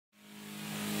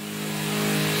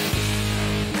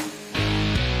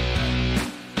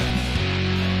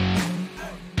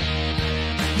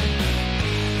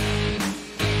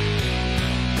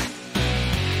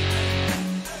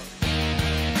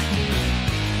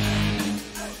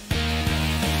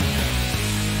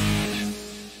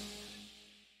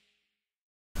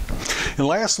In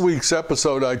last week's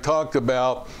episode, I talked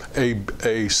about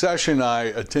a session I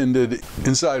attended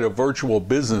inside a virtual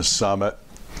business summit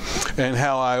and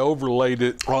how I overlaid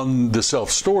it on the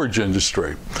self-storage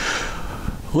industry.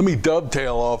 Let me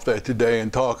dovetail off that today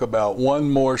and talk about one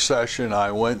more session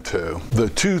I went to. The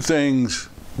two things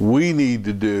we need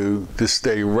to do to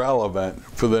stay relevant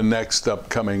for the next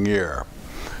upcoming year.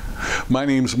 My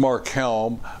name's Mark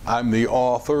Helm. I'm the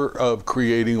author of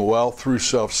Creating Wealth Through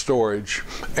Self-Storage,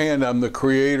 and I'm the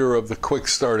creator of the Quick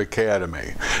Start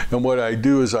Academy. And what I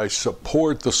do is I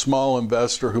support the small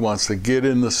investor who wants to get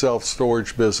in the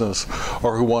self-storage business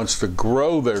or who wants to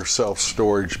grow their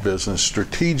self-storage business,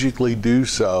 strategically do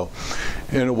so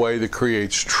in a way that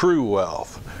creates true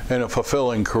wealth and a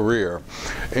fulfilling career.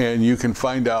 And you can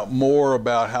find out more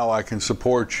about how I can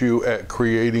support you at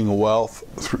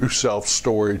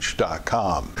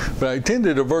creatingwealththroughselfstorage.com. But I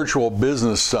attended a virtual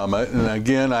business summit, and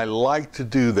again, I like to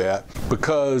do that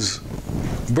because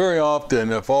very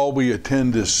often, if all we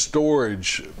attend is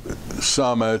storage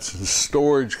summits and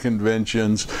storage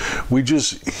conventions, we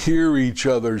just hear each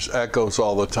other's echoes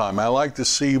all the time. I like to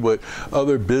see what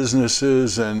other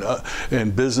businesses and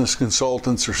business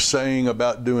consultants are saying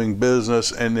about doing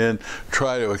business, and then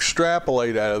try to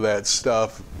extrapolate out of that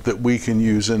stuff that we can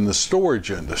use in the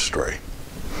storage industry.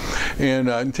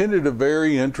 And I attended a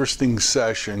very interesting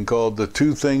session called The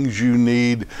Two Things You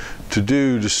Need to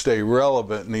Do to Stay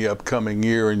Relevant in the Upcoming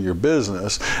Year in Your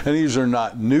Business. And these are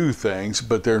not new things,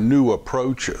 but they're new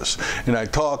approaches. And I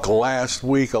talked last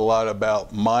week a lot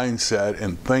about mindset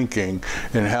and thinking,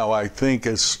 and how I think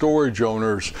as storage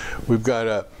owners, we've got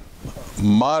to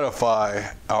modify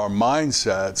our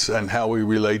mindsets and how we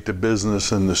relate to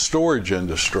business in the storage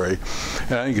industry.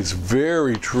 And I think it's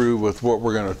very true with what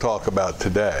we're going to talk about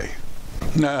today.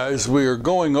 Now, as we are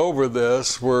going over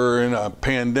this, we're in a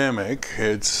pandemic.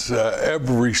 It's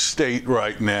every state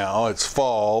right now. It's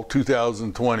fall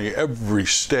 2020. Every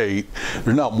state.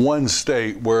 There's not one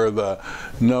state where the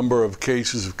number of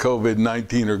cases of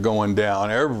COVID-19 are going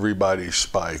down. Everybody's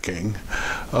spiking.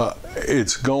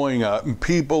 It's going up, and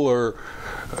people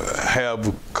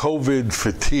have COVID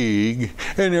fatigue,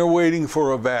 and they're waiting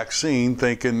for a vaccine,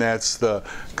 thinking that's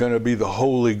going to be the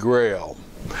holy grail.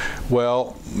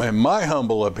 Well, in my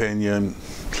humble opinion,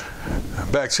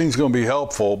 vaccine's going to be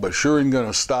helpful, but sure ain't going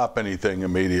to stop anything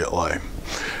immediately.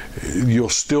 You'll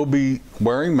still be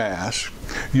wearing masks,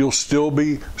 you'll still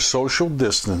be social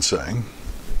distancing,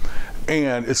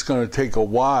 and it's going to take a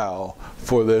while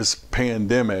for this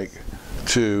pandemic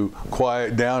to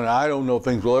quiet down. And I don't know if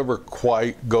things will ever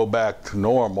quite go back to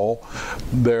normal.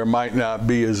 There might not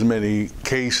be as many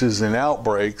cases and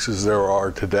outbreaks as there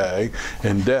are today,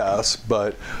 and deaths,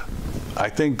 but I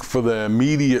think for the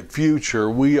immediate future,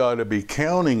 we ought to be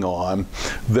counting on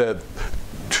that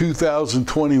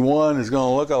 2021 is going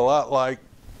to look a lot like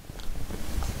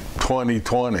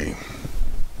 2020.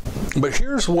 But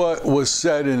here's what was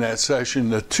said in that session.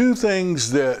 The two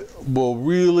things that will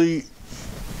really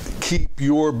keep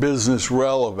your business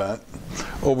relevant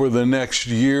over the next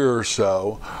year or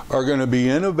so are going to be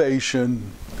innovation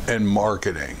and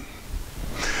marketing.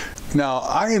 Now,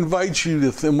 I invite you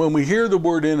to when we hear the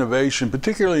word innovation,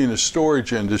 particularly in the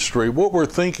storage industry, what we're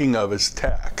thinking of is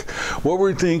tech. What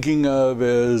we're thinking of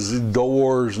is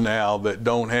doors now that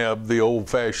don't have the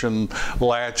old-fashioned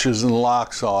latches and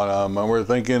locks on them. And we're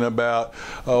thinking about,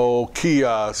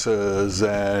 kiosks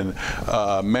and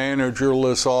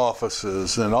managerless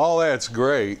offices, and all that's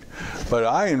great. But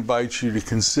I invite you to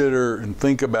consider and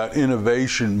think about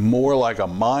innovation more like a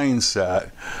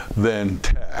mindset than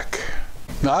tech.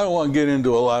 Now, I don't want to get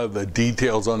into a lot of the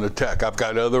details on the tech. I've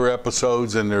got other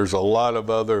episodes, and there's a lot of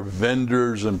other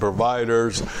vendors and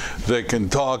providers that can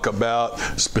talk about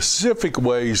specific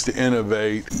ways to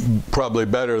innovate probably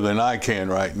better than I can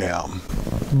right now.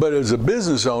 But as a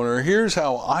business owner, here's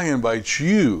how I invite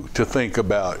you to think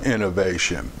about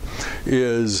innovation,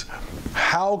 is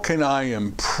how can I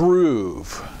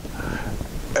improve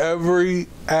every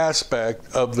aspect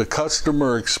of the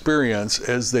customer experience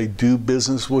as they do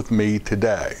business with me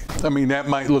today. I mean, that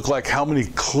might look like, how many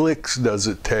clicks does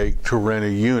it take to rent a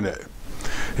unit?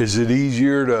 Is it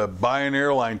easier to buy an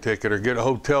airline ticket or get a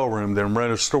hotel room than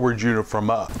rent a storage unit from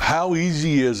us? How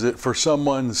easy is it for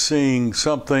someone seeing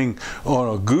something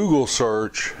on a Google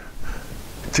search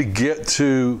to get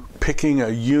to picking a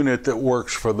unit that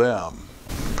works for them?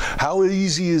 How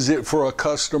easy is it for a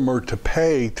customer to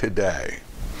pay today?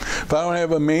 If I don't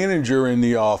have a manager in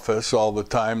the office all the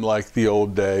time like the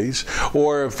old days,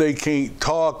 or if they can't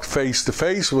talk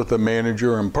face-to-face with a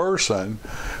manager in person,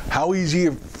 how easy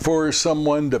for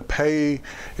someone to pay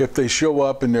if they show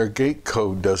up and their gate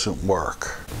code doesn't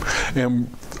work? And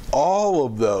All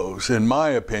of those, in my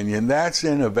opinion, that's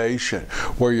innovation,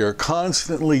 where you're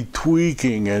constantly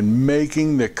tweaking and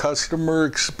making the customer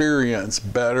experience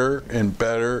better and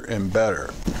better and better.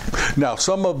 Now,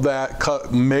 some of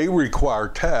that may require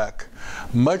tech,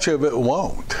 much of it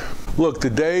won't. Look, the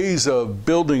days of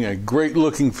building a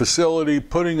great-looking facility,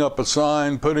 putting up a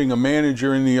sign, putting a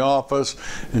manager in the office,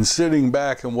 and sitting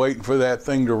back and waiting for that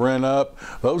thing to rent up,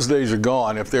 those days are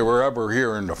gone if they were ever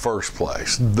here in the first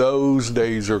place. Those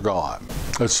days are gone.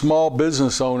 As small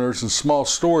business owners and small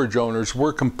storage owners,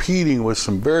 we're competing with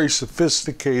some very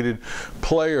sophisticated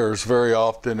players very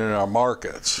often in our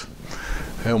markets.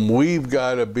 And we've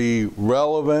got to be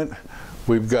relevant.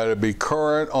 We've got to be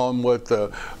current on what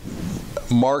the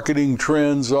marketing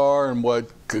trends are and what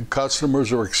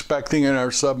customers are expecting in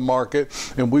our sub-market,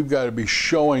 and we've got to be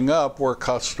showing up where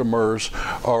customers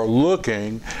are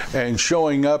looking and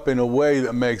showing up in a way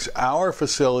that makes our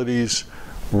facilities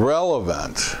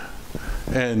relevant.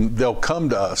 And they'll come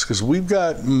to us because we've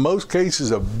got, in most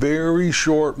cases, a very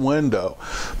short window,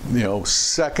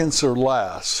 seconds or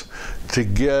less, to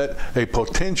get a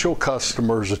potential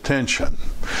customer's attention.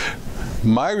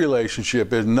 My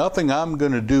relationship is nothing I'm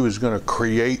going to do is going to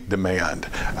create demand.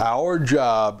 Our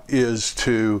job is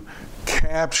to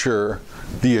capture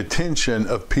the attention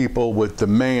of people with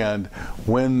demand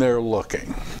when they're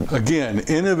looking. Again,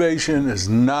 innovation is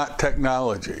not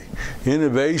technology.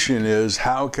 Innovation is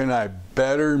how can I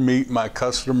better meet my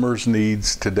customers'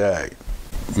 needs today.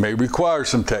 It may require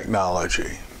some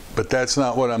technology, but that's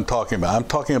not what I'm talking about. I'm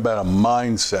talking about a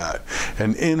mindset,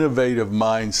 an innovative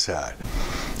mindset.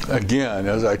 Again,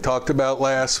 as I talked about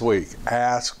last week,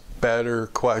 ask better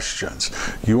questions.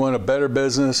 You want a better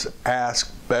business?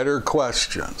 Ask better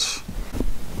questions.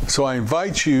 So I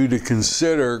invite you to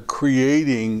consider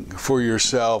creating for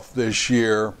yourself this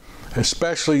year,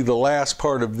 especially the last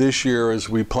part of this year as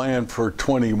we plan for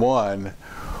 21,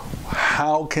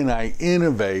 how can I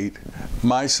innovate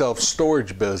my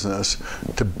self-storage business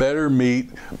to better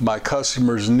meet my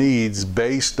customers' needs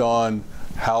based on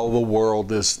how the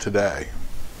world is today?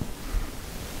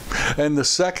 And the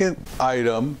second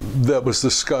item that was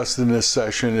discussed in this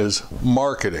session is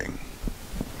marketing.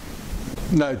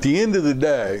 Now, at the end of the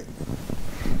day,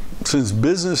 since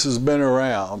business has been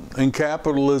around and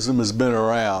capitalism has been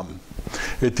around,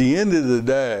 at the end of the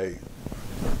day,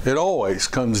 it always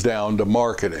comes down to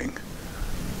marketing.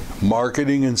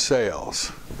 Marketing and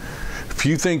sales. If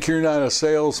you think you're not a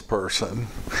salesperson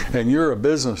and you're a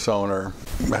business owner,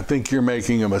 I think you're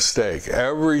making a mistake.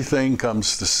 Everything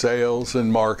comes to sales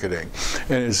and marketing.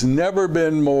 And it's never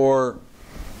been more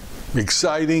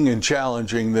exciting and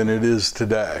challenging than it is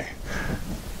today,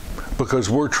 because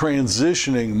we're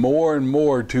transitioning more and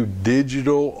more to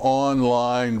digital,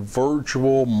 online,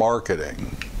 virtual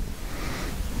marketing.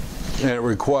 And it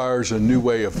requires a new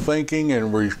way of thinking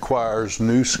and requires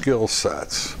new skill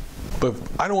sets. But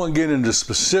I don't want to get into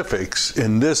specifics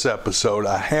in this episode.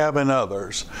 I have in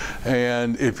others.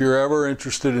 And if you're ever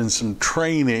interested in some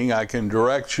training, I can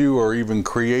direct you or even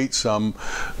create some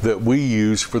that we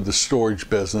use for the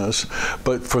storage business.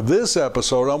 But for this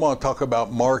episode, I want to talk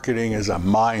about marketing as a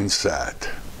mindset.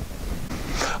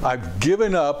 I've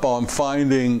given up on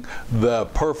finding the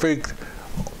perfect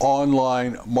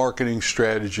online marketing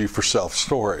strategy for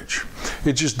self-storage.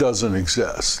 It just doesn't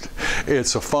exist.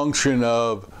 It's a function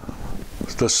of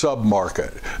the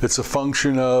sub-market. It's a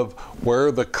function of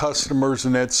where the customers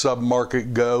in that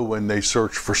sub-market go when they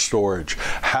search for storage,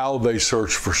 how they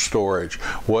search for storage,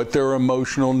 what their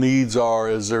emotional needs are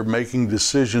as they're making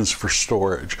decisions for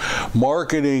storage.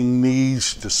 Marketing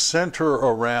needs to center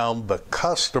around the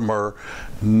customer,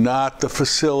 not the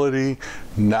facility,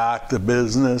 not the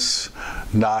business,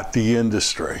 not the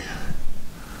industry.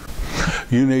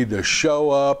 You need to show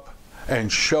up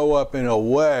and show up in a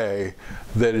way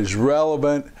that is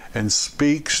relevant and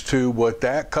speaks to what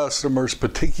that customer's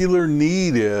particular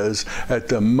need is at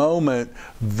the moment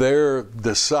they're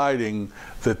deciding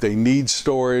that they need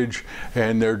storage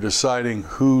and they're deciding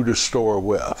who to store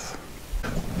with.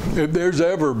 If there's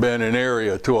ever been an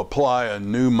area to apply a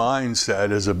new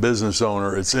mindset as a business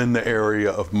owner, it's in the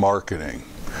area of marketing.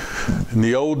 In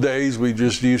the old days, we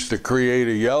just used to create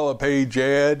a yellow page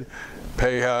ad,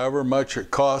 pay however much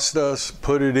it cost us,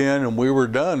 put it in, and we were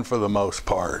done for the most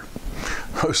part.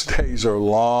 Those days are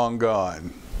long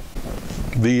gone.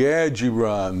 The ads you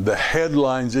run, the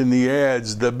headlines in the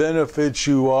ads, the benefits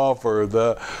you offer,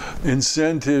 the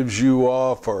incentives you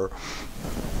offer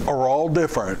are all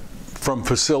different from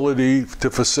facility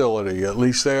to facility. At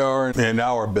least they are in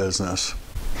our business.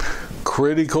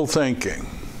 Critical thinking.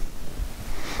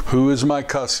 Who is my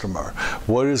customer?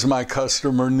 What does my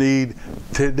customer need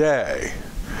today?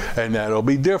 And that'll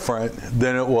be different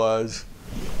than it was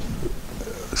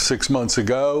 6 months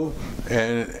ago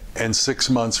and 6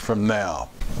 months from now.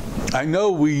 I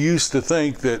know we used to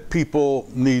think that people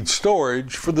need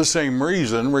storage for the same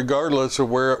reason, regardless of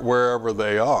wherever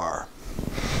they are.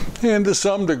 And to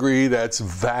some degree, that's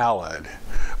valid.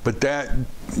 But that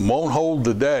won't hold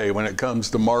the day when it comes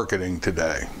to marketing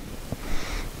today.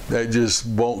 That just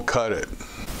won't cut it.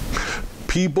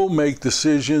 People make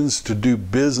decisions to do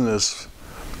business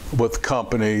with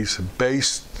companies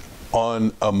based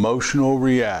on emotional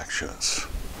reactions.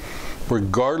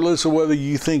 Regardless of whether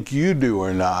you think you do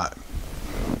or not,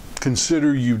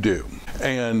 consider you do.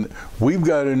 And we've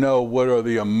got to know what are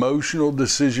the emotional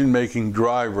decision-making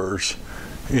drivers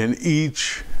in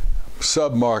each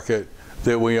submarket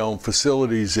that we own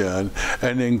facilities in,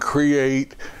 and then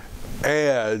create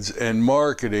ads and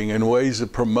marketing and ways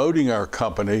of promoting our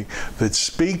company that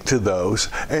speak to those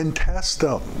and test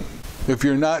them. If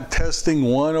you're not testing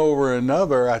one over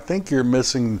another, I think you're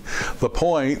missing the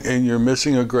point and you're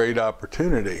missing a great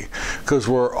opportunity, because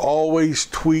we're always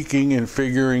tweaking and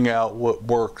figuring out what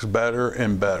works better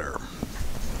and better.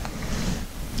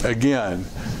 Again,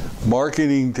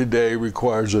 marketing today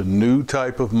requires a new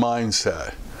type of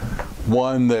mindset,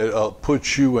 one that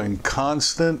puts you in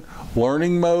constant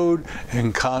learning mode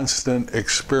and constant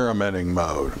experimenting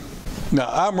mode. Now,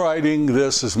 I'm writing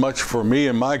this as much for me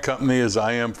and my company as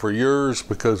I am for yours,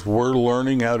 because we're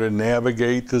learning how to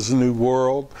navigate this new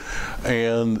world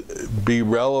and be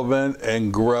relevant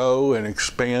and grow and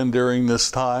expand during this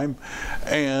time.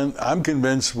 And I'm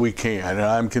convinced we can, and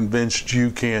I'm convinced you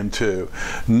can too.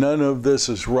 None of this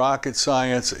is rocket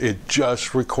science. It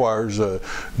just requires a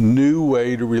new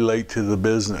way to relate to the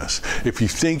business. If you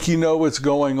think you know what's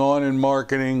going on in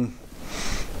marketing,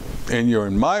 and you're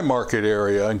in my market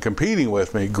area and competing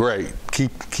with me, great.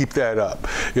 Keep that up.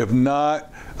 If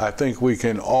not, I think we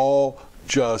can all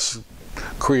just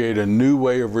create a new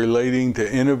way of relating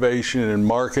to innovation and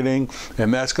marketing,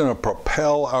 and that's going to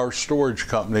propel our storage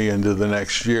company into the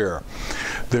next year.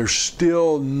 There's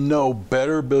still no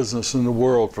better business in the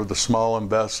world for the small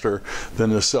investor than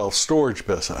the self-storage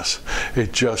business.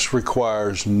 It just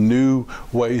requires new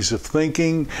ways of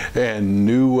thinking and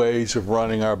new ways of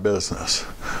running our business.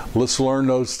 Let's learn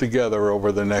those together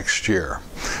over the next year.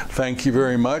 Thank you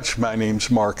very much. My name's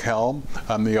Mark Helm.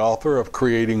 I'm the author of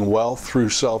Creating Wealth Through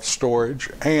Self-Storage,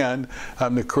 and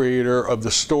I'm the creator of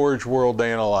the Storage World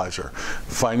Analyzer,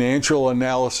 financial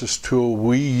analysis tool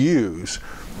we use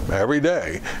every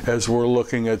day as we're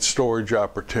looking at storage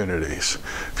opportunities.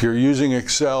 If you're using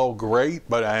Excel, great,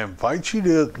 but I invite you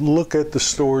to look at the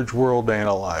Storage World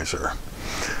Analyzer.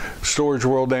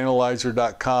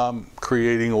 StorageWorldAnalyzer.com,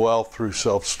 Creating Wealth Through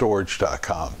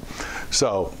Self-Storage.com.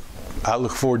 So I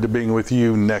look forward to being with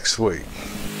you next week.